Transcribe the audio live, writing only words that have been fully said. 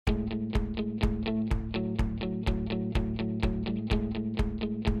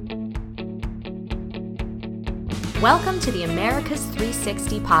Welcome to the Americas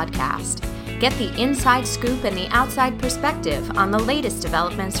 360 podcast. Get the inside scoop and the outside perspective on the latest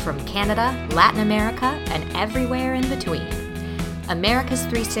developments from Canada, Latin America, and everywhere in between. Americas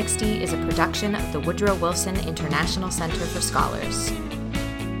 360 is a production of the Woodrow Wilson International Center for Scholars.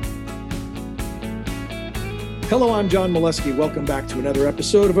 Hello, I'm John Molesky. Welcome back to another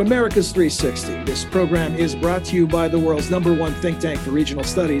episode of Americas 360. This program is brought to you by the world's #1 think tank for regional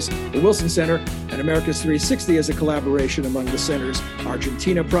studies, the Wilson Center, and Americas 360 is a collaboration among the center's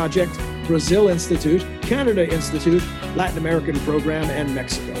Argentina Project, Brazil Institute, Canada Institute, Latin American Program, and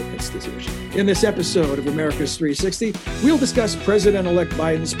Mexico Institute. In this episode of Americas 360, we'll discuss President-elect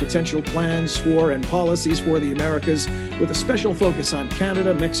Biden's potential plans for and policies for the Americas, with a special focus on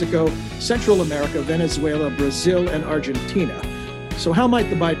Canada, Mexico, Central America, Venezuela, Brazil, and Argentina. So how might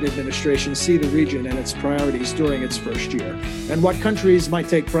the Biden administration see the region and its priorities during its first year? And what countries might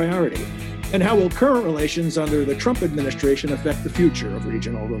take priority? And how will current relations under the Trump administration affect the future of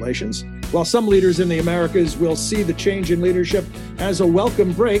regional relations? While some leaders in the Americas will see the change in leadership as a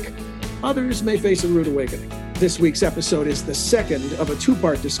welcome break, others may face a rude awakening. This week's episode is the second of a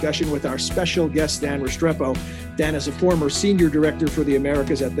two-part discussion with our special guest, Dan Restrepo. Dan is a former senior director for the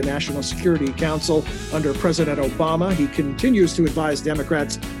Americas at the National Security Council under President Obama. He continues to advise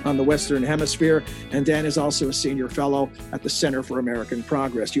Democrats on the Western Hemisphere, and Dan is also a senior fellow at the Center for American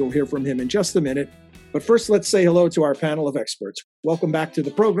Progress. You'll hear from him in just a minute. But first, let's say hello to our panel of experts. Welcome back to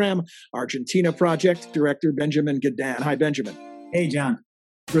the program, Argentina Project Director Benjamin Gadan. Hi, Benjamin. Hey, John.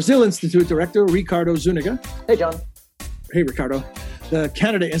 Brazil Institute Director Ricardo Zuniga. Hey, John. Hey, Ricardo. The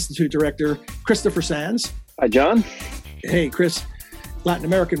Canada Institute Director Christopher Sands. Hi, John. Hey, Chris. Latin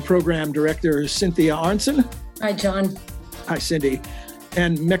American Program Director Cynthia Arnson. Hi, John. Hi, Cindy.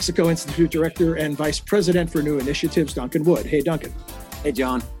 And Mexico Institute Director and Vice President for New Initiatives, Duncan Wood. Hey, Duncan. Hey,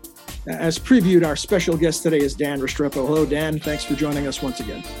 John. As previewed, our special guest today is Dan Restrepo. Hello, Dan. Thanks for joining us once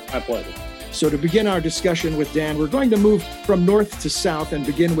again. My pleasure. So to begin our discussion with Dan, we're going to move from north to south and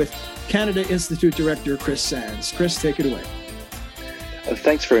begin with Canada Institute Director Chris Sands. Chris, take it away.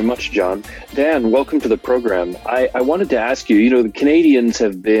 Thanks very much, John. Dan, welcome to the program. I wanted to ask you, the Canadians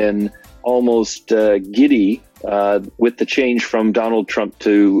have been almost giddy with the change from Donald Trump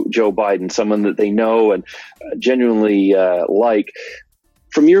to Joe Biden, someone that they know and genuinely like.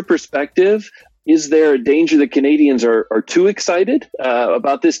 From your perspective, is there a danger that Canadians are too excited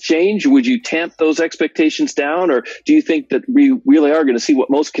about this change? Would you tamp those expectations down? Or do you think that we really are going to see what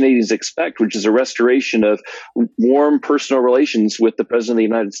most Canadians expect, which is a restoration of warm personal relations with the President of the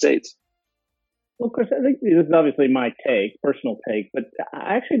United States? Well, Chris, I think this is obviously my personal take, but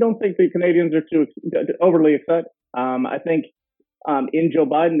I actually don't think the Canadians are too overly excited. I think in Joe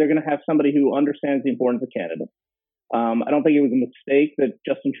Biden, they're going to have somebody who understands the importance of Canada. I don't think it was a mistake that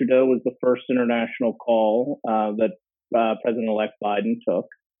Justin Trudeau was the first international call that President-elect Biden took.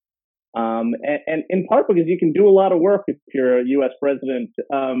 And in part because you can do a lot of work if you're a U.S. president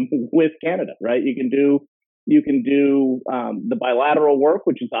with Canada, right? You can do the bilateral work,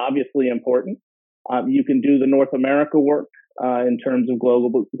 which is obviously important. You can do the North America work in terms of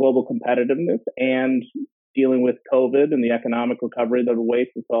global competitiveness and dealing with COVID and the economic recovery that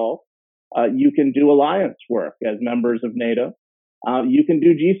awaits us all. You can do alliance work as members of NATO. You can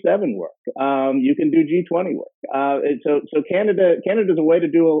do G7 work. You can do G20 work. So Canada's a way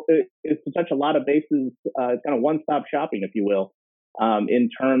to is to touch a lot of bases. It's kind of one-stop shopping, if you will, in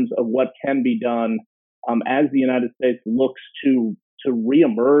terms of what can be done as the United States looks to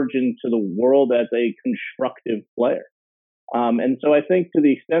reemerge into the world as a constructive player. And so I think to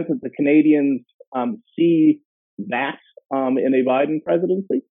the extent that the Canadians see that in a Biden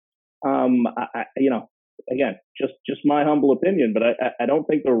presidency, again, just my humble opinion, but I don't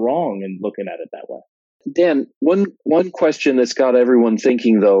think they're wrong in looking at it that way. Dan, one question that's got everyone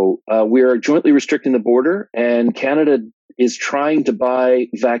thinking, though, we are jointly restricting the border, and Canada is trying to buy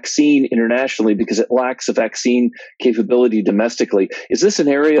vaccine internationally because it lacks a vaccine capability domestically. Is this an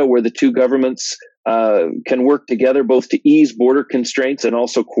area where the two governments can work together both to ease border constraints and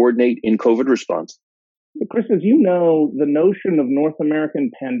also coordinate in COVID response? Chris, as you know, the notion of North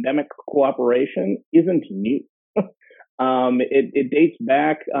American pandemic cooperation isn't new. It dates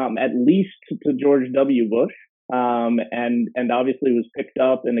back at least to George W. Bush, and obviously was picked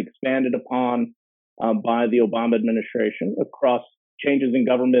up and expanded upon by the Obama administration across changes in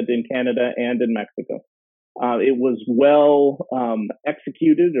government in Canada and in Mexico. It was well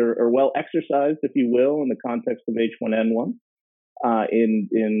executed or well exercised, if you will, in the context of H1N1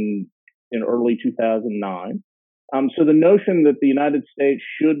 in early 2009. So the notion that the United States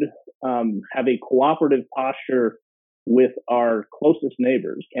should have a cooperative posture with our closest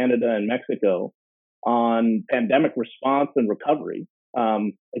neighbors, Canada and Mexico, on pandemic response and recovery,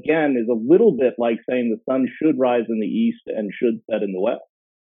 again, is a little bit like saying the sun should rise in the east and should set in the west.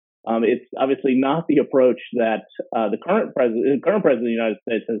 It's obviously not the approach that the current president of the United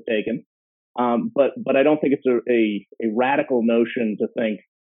States has taken, but I don't think it's a radical notion to think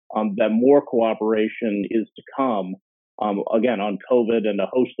that more cooperation is to come, again, on COVID and a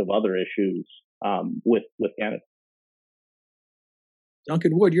host of other issues with Canada.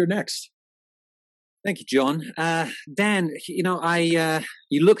 Duncan Wood, you're next. Thank you, John. Dan,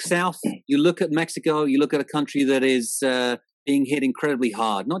 you look south, you look at Mexico, you look at a country that is being hit incredibly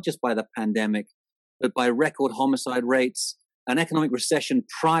hard, not just by the pandemic, but by record homicide rates, an economic recession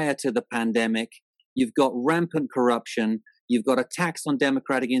prior to the pandemic. You've got rampant corruption. You've got attacks on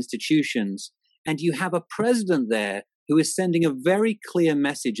democratic institutions. And you have a president there who is sending a very clear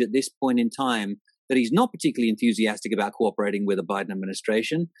message at this point in time that he's not particularly enthusiastic about cooperating with the Biden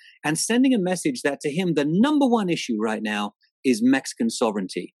administration, and sending a message that to him, the number one issue right now is Mexican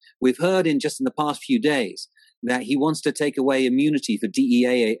sovereignty. We've heard in the past few days that he wants to take away immunity for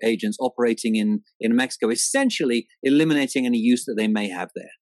DEA agents operating in Mexico, essentially eliminating any use that they may have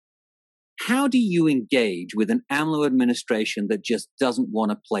there. How do you engage with an AMLO administration that just doesn't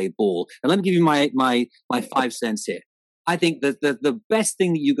want to play ball? And let me give you my 5 cents here. I think that the best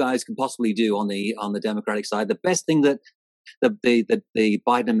thing that you guys can possibly do on the Democratic side, the best thing that the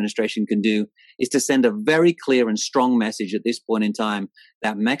Biden administration can do is to send a very clear and strong message at this point in time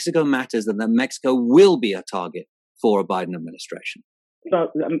that Mexico matters and that Mexico will be a target for a Biden administration. So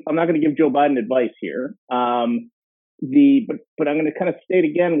I'm not going to give Joe Biden advice here. But I'm going to kind of state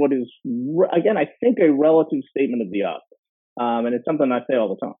again what is, again, I think a relative statement of the obvious. And it's something I say all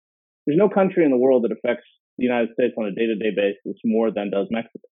the time. There's no country in the world that affects the United States on a day-to-day basis more than does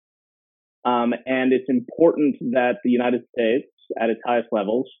Mexico. And it's important that the United States, at its highest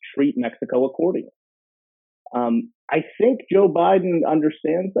levels, treat Mexico accordingly. I think Joe Biden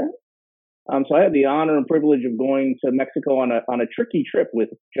understands that. So I had the honor and privilege of going to Mexico on a tricky trip with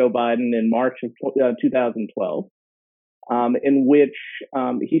Joe Biden in March of 2012, in which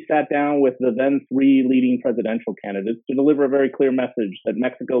he sat down with the then 3 leading presidential candidates to deliver a very clear message that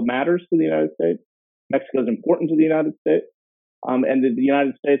Mexico matters to the United States, Mexico is important to the United States, and that the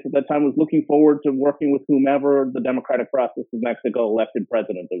United States at that time was looking forward to working with whomever the democratic process of Mexico elected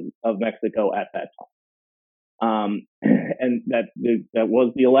president of Mexico at that time. And that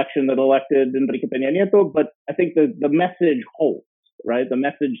was the election that elected Enrique Peña Nieto, but I think the message holds, right? The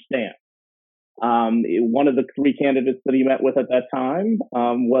message stands. One of the 3 candidates that he met with at that time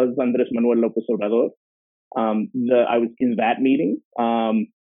was Andrés Manuel López Obrador. I was in that meeting.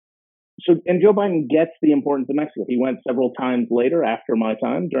 And Joe Biden gets the importance of Mexico. He went several times later after my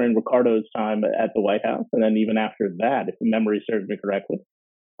time, during Ricardo's time at the White House, and then even after that, if memory serves me correctly.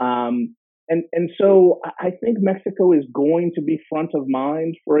 And so I think Mexico is going to be front of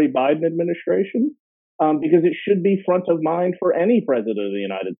mind for a Biden administration, because it should be front of mind for any president of the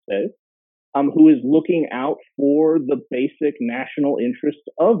United States who is looking out for the basic national interests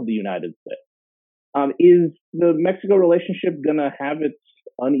of the United States. Is the Mexico relationship going to have its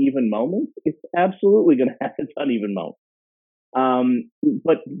uneven moments? It's absolutely going to have its uneven moments.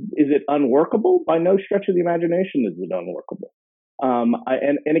 But is it unworkable? By no stretch of the imagination is it unworkable.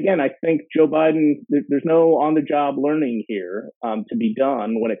 And again, I think Joe Biden, there's no on-the-job learning here to be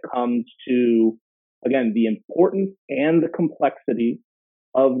done when it comes to, again, the importance and the complexity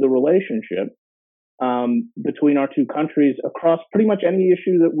of the relationship between our 2 countries across pretty much any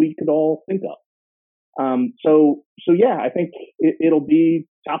issue that we could all think of. So yeah, I think it'll be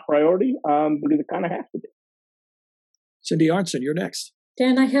top priority because it kind of has to be. Cindy Arntzen, you're next.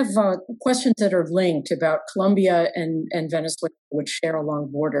 Dan, I have questions that are linked about Colombia and Venezuela, which share a long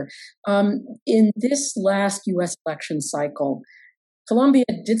border. In this last U.S. election cycle, Colombia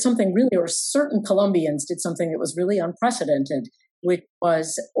did something really, or certain Colombians did something that was really unprecedented, which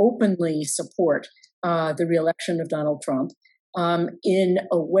was openly support the reelection of Donald Trump in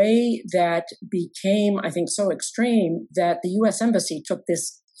a way that became, I think, so extreme that the U.S. Embassy took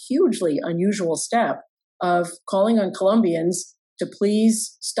this hugely unusual step of calling on Colombians to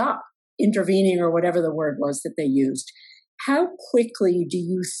please stop intervening, or whatever the word was that they used. How quickly do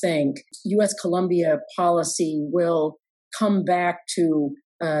you think U.S.-Colombia policy will come back to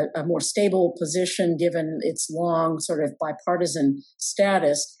a more stable position, given its long sort of bipartisan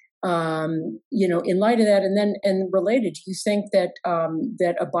status? In light of that, and related, do you think that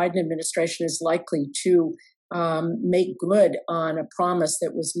that a Biden administration is likely to make good on a promise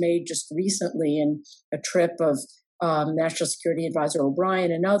that was made just recently in a trip of National Security Advisor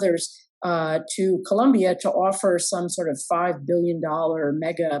O'Brien and others to Colombia to offer some sort of $5 billion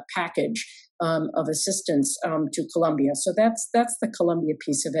mega package of assistance to Colombia. So that's the Colombia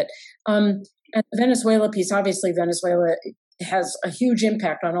piece of it. And the Venezuela piece, obviously, Venezuela has a huge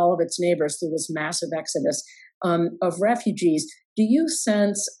impact on all of its neighbors through this massive exodus of refugees. Do you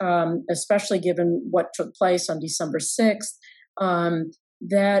sense, especially given what took place on December 6th,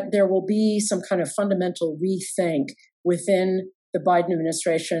 that there will be some kind of fundamental rethink within the Biden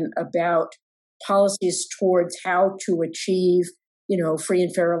administration about policies towards how to achieve, free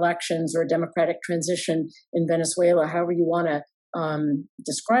and fair elections or a democratic transition in Venezuela, however you want to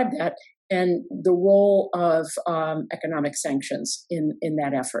describe that, and the role of economic sanctions in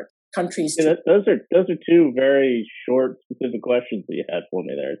that effort? Countries. Yeah, those are two very short, specific questions that you had for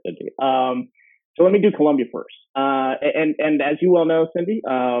me there, Cindy. So let me do Colombia first. And as you well know, Cindy,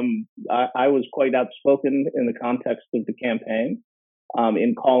 I was quite outspoken in the context of the campaign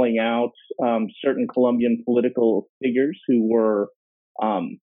in calling out certain Colombian political figures who were,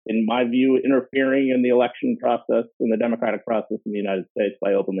 in my view, interfering in the election process, in the democratic process in the United States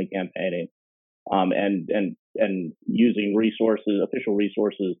by openly campaigning and using official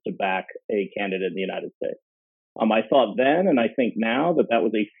resources to back a candidate in the United States. I thought then, and I think now, that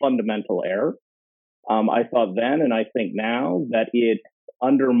was a fundamental error. I thought then, and I think now, that it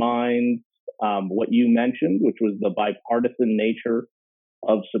undermines what you mentioned, which was the bipartisan nature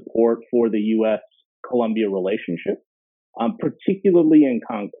of support for the U.S.-Colombia relationship, particularly in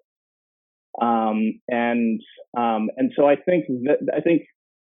Congress. And so I think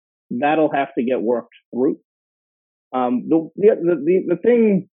that'll have to get worked through. The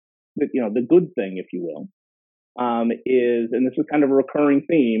thing that, the good thing, if you will, is, and this is kind of a recurring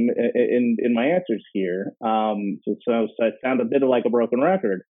theme in my answers here, so I sound a bit like a broken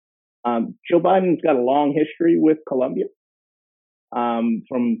record. Joe Biden's got a long history with Colombia,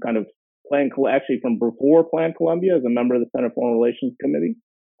 from kind of from before Plan Colombia as a member of the Senate Foreign Relations Committee,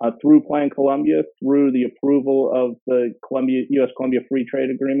 through Plan Colombia, through the approval of the U.S.-Colombia Free Trade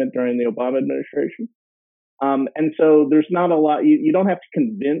Agreement during the Obama administration. And so there's not a lot, you don't have to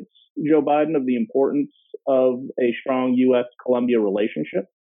convince Joe Biden of the importance of a strong U.S.-Colombia relationship.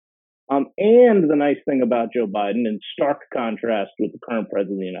 And the nice thing about Joe Biden, in stark contrast with the current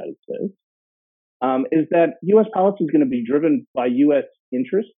president of the United States, is that U.S. policy is going to be driven by U.S.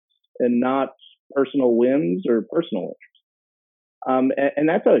 interests and not personal whims or personal interests. And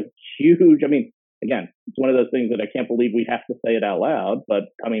that's a huge, again, it's one of those things that I can't believe we have to say it out loud, but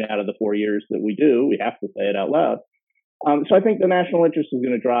coming out of the 4 years that we do, we have to say it out loud. So I think the national interest is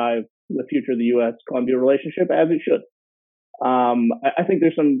going to drive the future of the U.S.-Colombia relationship, as it should. I think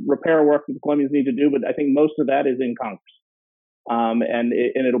there's some repair work that the Colombians need to do, but I think most of that is in Congress. And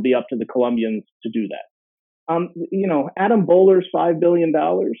it'll be up to the Colombians to do that. Adam Bowler's $5 billion.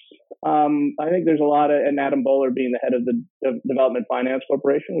 I think there's a lot of, and Adam Bowler being the head of the Development Finance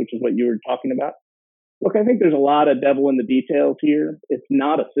Corporation, which is what you were talking about. Look, I think there's a lot of devil in the details here. It's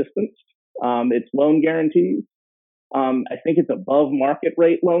not assistance. It's loan guarantees. I think it's above market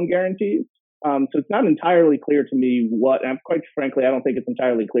rate loan guarantees. So it's not entirely clear to me and quite frankly, I don't think it's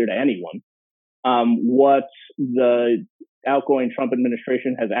entirely clear to anyone, what the outgoing Trump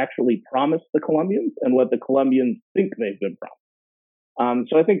administration has actually promised the Colombians and what the Colombians think they've been promised.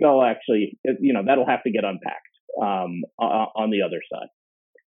 So I think that'll have to get unpacked on the other side.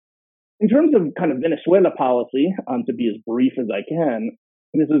 In terms of kind of Venezuela policy, to be as brief as I can,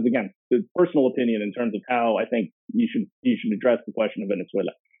 this is, again, the personal opinion in terms of how I think you should address the question of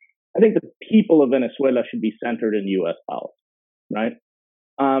Venezuela. I think the people of Venezuela should be centered in U.S. policy, right?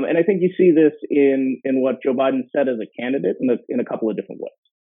 And I think you see this in what Joe Biden said as a candidate in a couple of different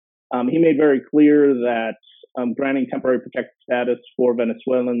ways. He made very clear that granting temporary protected status for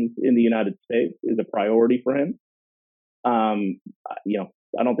Venezuelans in the United States is a priority for him.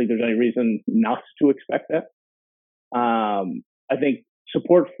 I don't think there's any reason not to expect that. I think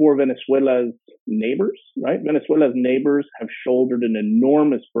support for Venezuela's neighbors, right? Venezuela's neighbors have shouldered an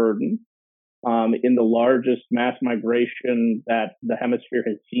enormous burden in the largest mass migration that the hemisphere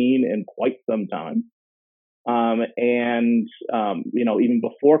has seen in quite some time. Even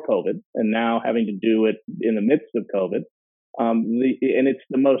before COVID, and now having to do it in the midst of COVID. And it's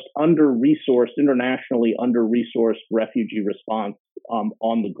the most internationally under-resourced refugee response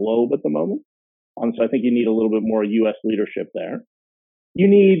on the globe at the moment. So I think you need a little bit more U.S. leadership there. You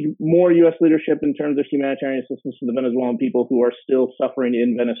need more U.S. leadership in terms of humanitarian assistance to the Venezuelan people who are still suffering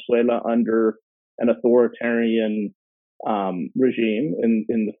in Venezuela under an authoritarian regime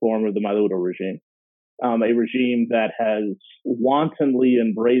in the form of the Maduro regime, a regime that has wantonly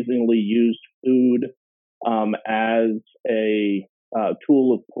and brazenly used food as a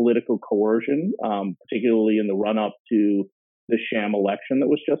tool of political coercion, particularly in the run-up to the sham election that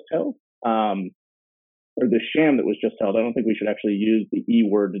was just held. or the sham that was just held. I don't think we should actually use the E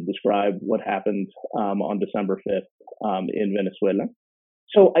word to describe what happened on December 5th in Venezuela.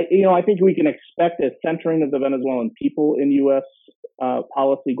 So, I think we can expect a centering of the Venezuelan people in U.S.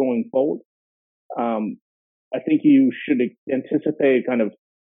 Policy going forward. I think you should anticipate kind of,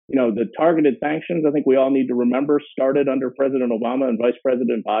 the targeted sanctions. I think we all need to remember started under President Obama and Vice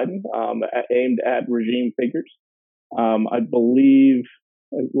President Biden, aimed at regime figures. I believe,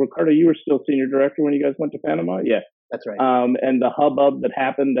 Ricardo, you were still senior director when you guys went to Panama. Yeah, that's right. And the hubbub that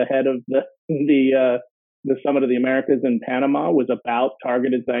happened ahead of the Summit of the Americas in Panama was about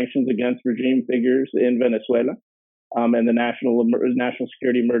targeted sanctions against regime figures in Venezuela, and the national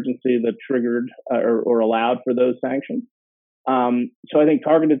security emergency that triggered or allowed for those sanctions. So I think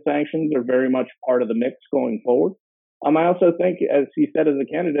targeted sanctions are very much part of the mix going forward. I also think, as he said as a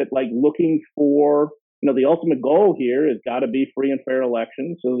candidate, like looking for, the ultimate goal here has got to be free and fair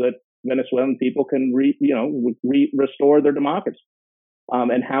elections so that Venezuelan people can restore their democracy.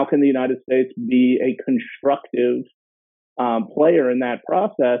 And how can the United States be a constructive player in that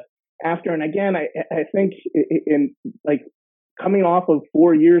process after? And again, I think in like coming off of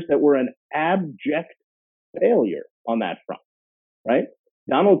 4 years that were an abject failure on that front, right?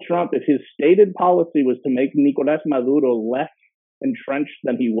 Donald Trump, if his stated policy was to make Nicolás Maduro less entrenched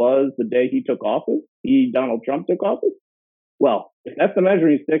than he was the day he took office, Donald Trump took office, well, if that's the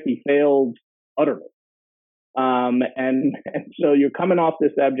measuring stick, he failed utterly. And so you're coming off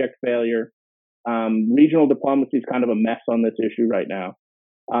this abject failure. Regional diplomacy is kind of a mess on this issue right now.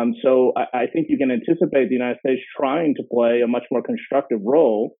 So I think you can anticipate the United States trying to play a much more constructive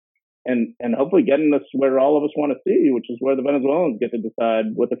role and hopefully getting us where all of us want to see, which is where the Venezuelans get to decide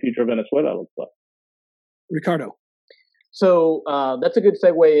what the future of Venezuela looks like. Ricardo. So that's a good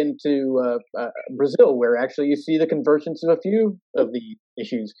segue into Brazil, where actually you see the convergence of a few of the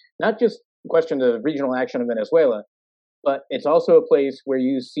issues, not just a question of regional action in Venezuela, but it's also a place where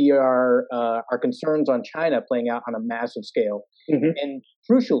you see our concerns on China playing out on a massive scale. Mm-hmm. And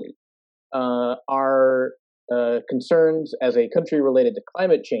crucially, our concerns as a country related to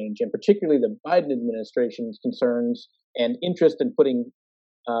climate change, and particularly the Biden administration's concerns and interest in putting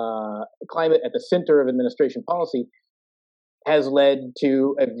climate at the center of administration policy, has led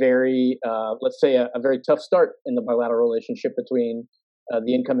to a very, let's say, a very tough start in the bilateral relationship between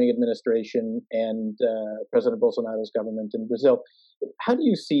the incoming administration and President Bolsonaro's government in Brazil. How do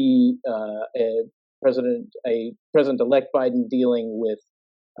you see President-elect Biden dealing with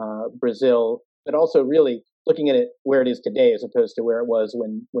Brazil, but also really looking at it where it is today as opposed to where it was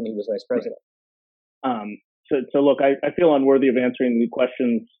when he was vice president? So look, I feel unworthy of answering the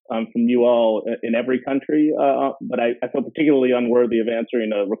questions from you all in every country, but I feel particularly unworthy of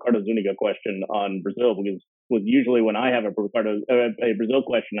answering a Ricardo Zuniga question on Brazil, because usually when I have a Brazil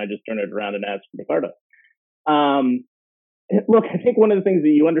question, I just turn it around and ask Ricardo. Look, I think one of the things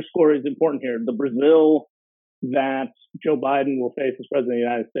that you underscore is important here. The Brazil that Joe Biden will face as president of the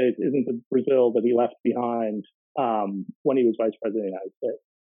United States isn't the Brazil that he left behind when he was vice president of the United States.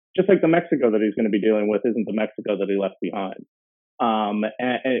 Just like the Mexico that he's going to be dealing with isn't the Mexico that he left behind.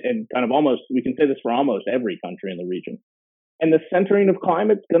 And kind of almost, we can say this for almost every country in the region. And the centering of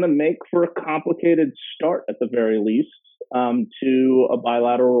climate is going to make for a complicated start, at the very least, to a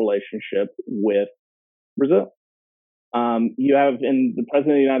bilateral relationship with Brazil. You have in the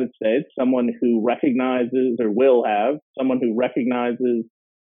president of the United States someone who recognizes, or will have, someone who recognizes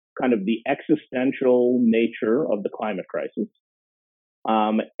kind of the existential nature of the climate crisis.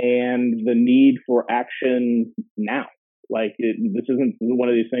 And the need for action now. Like, this isn't one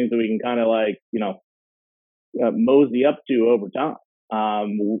of these things that we can kind of mosey up to over time.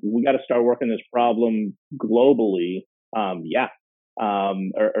 We got to start working this problem globally, or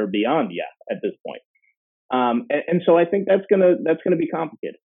beyond, at this point. And so I think that's gonna be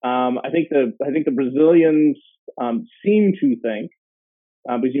complicated. I think the Brazilians seem to think,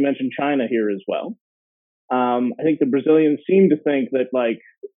 because you mentioned China here as well. I think the Brazilians seem to think that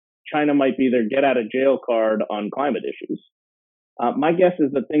China might be their get out of jail card on climate issues. My guess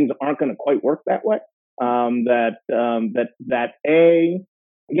is that things aren't going to quite work that way.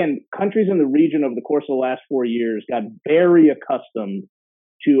 Again, countries in the region over the course of the last 4 years got very accustomed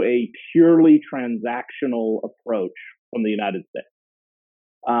to a purely transactional approach from the United States.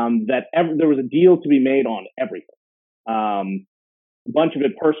 There was a deal to be made on everything. A bunch of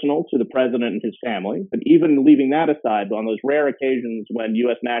it personal to the president and his family, but even leaving that aside, on those rare occasions when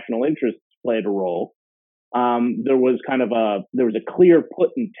U.S. national interests played a role, there was a clear put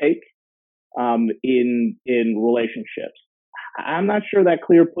and take in relationships. I'm not sure that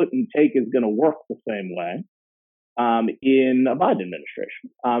clear put and take is going to work the same way. in a Biden administration,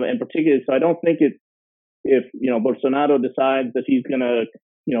 and particularly. So I don't think if Bolsonaro decides that he's going to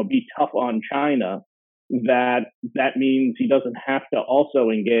be tough on China, that means he doesn't have to also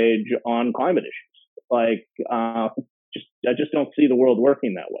engage on climate issues. Like, I just don't see the world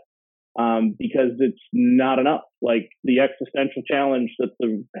working that way, because it's not enough. Like, the existential challenge that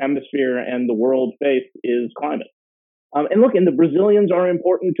the hemisphere and the world face is climate. And look, and the Brazilians are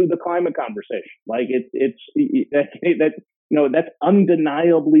important to the climate conversation. Like, that's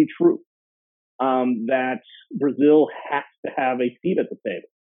undeniably true. That Brazil has to have a seat at the table.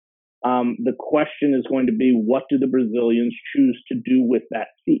 The question is going to be, what do the Brazilians choose to do with that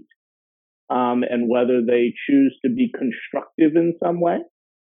seat? And whether they choose to be constructive in some way,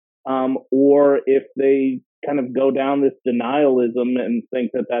 or if they kind of go down this denialism and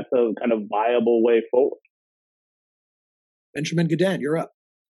think that that's a kind of viable way forward. Benjamin Gadan, you're up.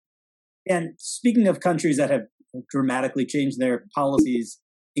 And speaking of countries that have dramatically changed their policies,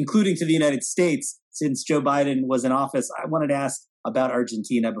 including to the United States, since Joe Biden was in office, I wanted to ask about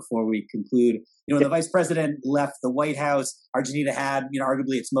Argentina before we conclude. When the vice president left the White House, Argentina had,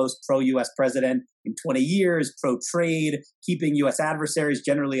 arguably its most pro-U.S. president in 20 years, pro-trade, keeping U.S. adversaries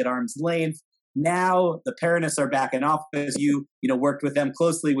generally at arm's length. Now the Peronists are back in office. You worked with them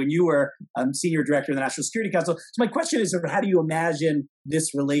closely when you were senior director of the National Security Council. So my question is, how do you imagine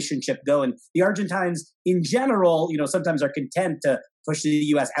this relationship going? The Argentines in general, sometimes are content to push the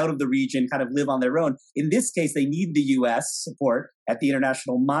U.S. out of the region, kind of live on their own. In this case, they need the U.S. support at the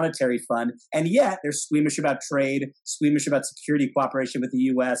International Monetary Fund. And yet they're squeamish about trade, squeamish about security cooperation with the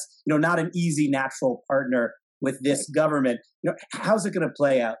U.S., not an easy natural partner with this government. How's it going to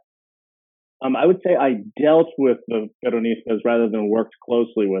play out? I would say I dealt with the Peronistas rather than worked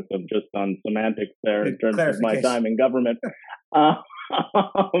closely with them, just on semantics there in terms of my time in government.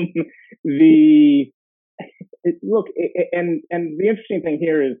 Look, and the interesting thing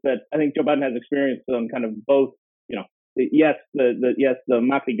here is that I think Joe Biden has experience on kind of both. The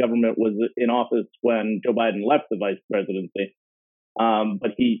Macri government was in office when Joe Biden left the vice presidency.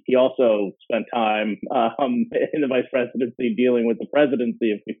 But he also spent time in the vice presidency dealing with the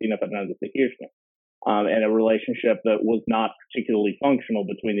presidency of Cristina Fernández de Kirchner, and a relationship that was not particularly functional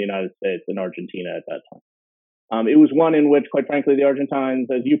between the United States and Argentina at that time. It was one in which, quite frankly, the Argentines,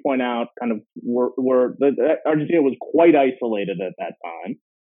 as you point out, kind of Argentina was quite isolated at that time,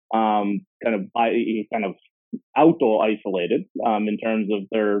 kind of auto-isolated in terms of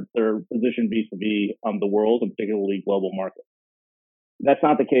their position vis-a-vis the world and particularly global markets. That's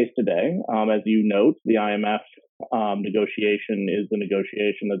not the case today. As you note, the IMF negotiation is a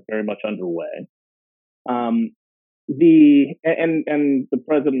negotiation that's very much underway. The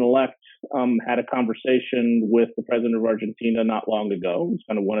president-elect had a conversation with the president of Argentina not long ago. It was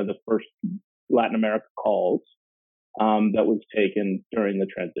kind of one of the first Latin America calls that was taken during the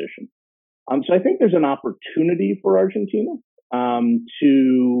transition. So I think there's an opportunity for Argentina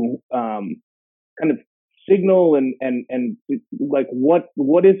to kind of signal and like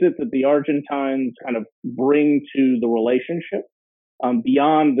what is it that the Argentines kind of bring to the relationship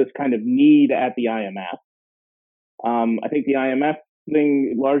beyond this kind of need at the IMF. I think the IMF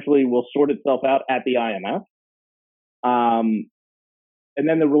thing largely will sort itself out at the IMF. And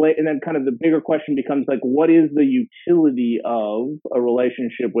then kind of the bigger question becomes like, what is the utility of a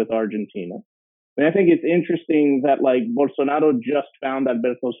relationship with Argentina? I think it's interesting that like Bolsonaro just found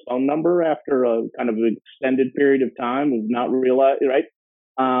Alberto's phone number after a kind of extended period of time of not realizing, right?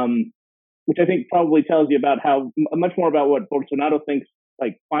 Which I think probably tells you about how much more about what Bolsonaro thinks,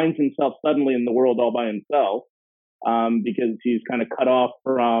 like finds himself suddenly in the world all by himself, because he's kind of cut off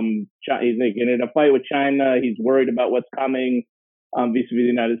from China. He's like in a fight with China. He's worried about what's coming vis-a-vis the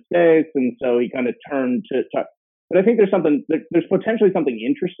United States. And so he kind of turned to, but I think there's potentially something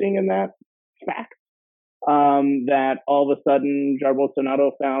interesting in that fact, that all of a sudden Jair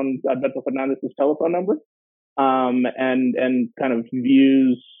Bolsonaro found Alberto Fernandez's telephone number, and kind of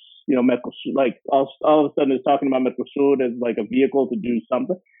views, Mercosur, like all of a sudden is talking about Mercosur as like a vehicle to do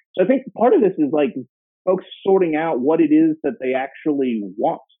something. So I think part of this is like folks sorting out what it is that they actually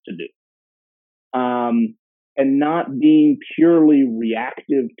want to do, and not being purely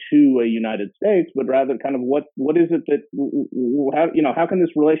reactive to a United States, but rather kind of what is it that, how can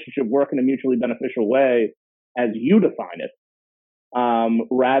this relationship work in a mutually beneficial way as you define it,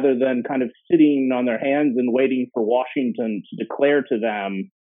 rather than kind of sitting on their hands and waiting for Washington to declare to them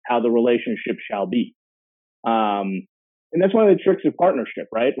how the relationship shall be. And that's one of the tricks of partnership,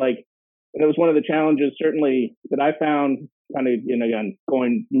 right? Like, it was one of the challenges certainly that I found kind of, again,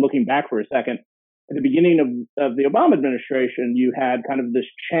 looking back for a second. At the beginning of the Obama administration, you had kind of this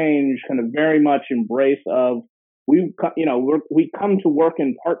change, kind of very much embrace of we come to work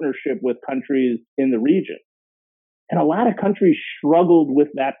in partnership with countries in the region. And a lot of countries struggled with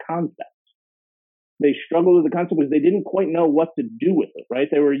that concept. They struggled with the concept because they didn't quite know what to do with it, right?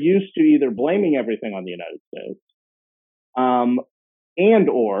 They were used to either blaming everything on the United States, and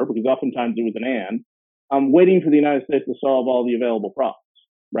or, because oftentimes it was an and, waiting for the United States to solve all the available problems,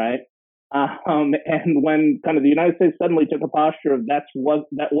 right? And when kind of the United States suddenly took a posture of that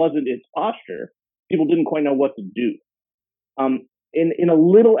wasn't its posture, people didn't quite know what to do. In a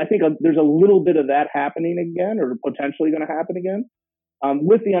little, I think there's a little bit of that happening again, or potentially going to happen again,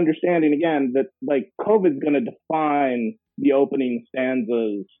 with the understanding again that like COVID's going to define the opening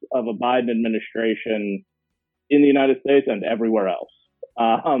stanzas of a Biden administration in the United States and everywhere else.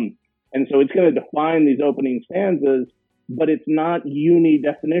 And so it's going to define these opening stanzas, but it's not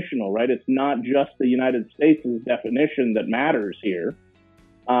uni-definitional, right? It's not just the United States' definition that matters here.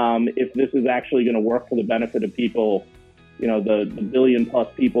 If this is actually going to work for the benefit of people, the billion plus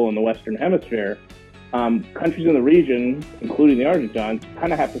people in the Western Hemisphere, countries in the region, including the Argentines,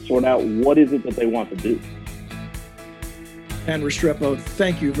 kind of have to sort out what is it that they want to do. Dan Restrepo,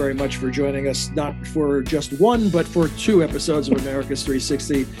 thank you very much for joining us, not for just one, but for 2 episodes of America's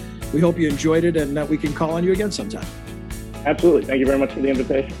 360. We hope you enjoyed it and that we can call on you again sometime. Absolutely. Thank you very much for the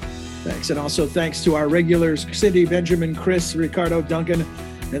invitation. Thanks. And also thanks to our regulars, Cindy, Benjamin, Chris, Ricardo, Duncan,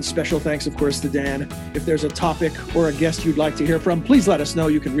 and special thanks, of course, to Dan. If there's a topic or a guest you'd like to hear from, please let us know.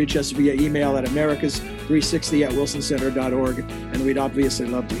 You can reach us via email at americas360@wilsoncenter.org, and we'd obviously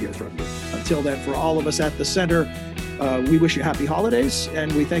love to hear from you. Until then, for all of us at the center, we wish you happy holidays,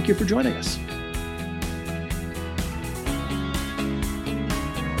 and we thank you for joining us.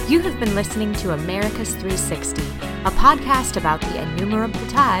 You have been listening to America's 360, a podcast about the innumerable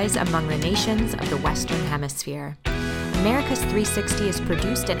ties among the nations of the Western Hemisphere. America's 360 is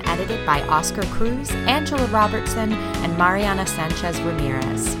produced and edited by Oscar Cruz, Angela Robertson, and Mariana Sanchez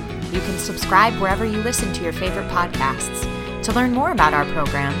Ramirez. You can subscribe wherever you listen to your favorite podcasts. To learn more about our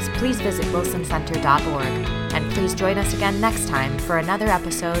programs, please visit wilsoncenter.org. And please join us again next time for another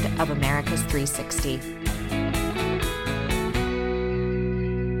episode of America's 360.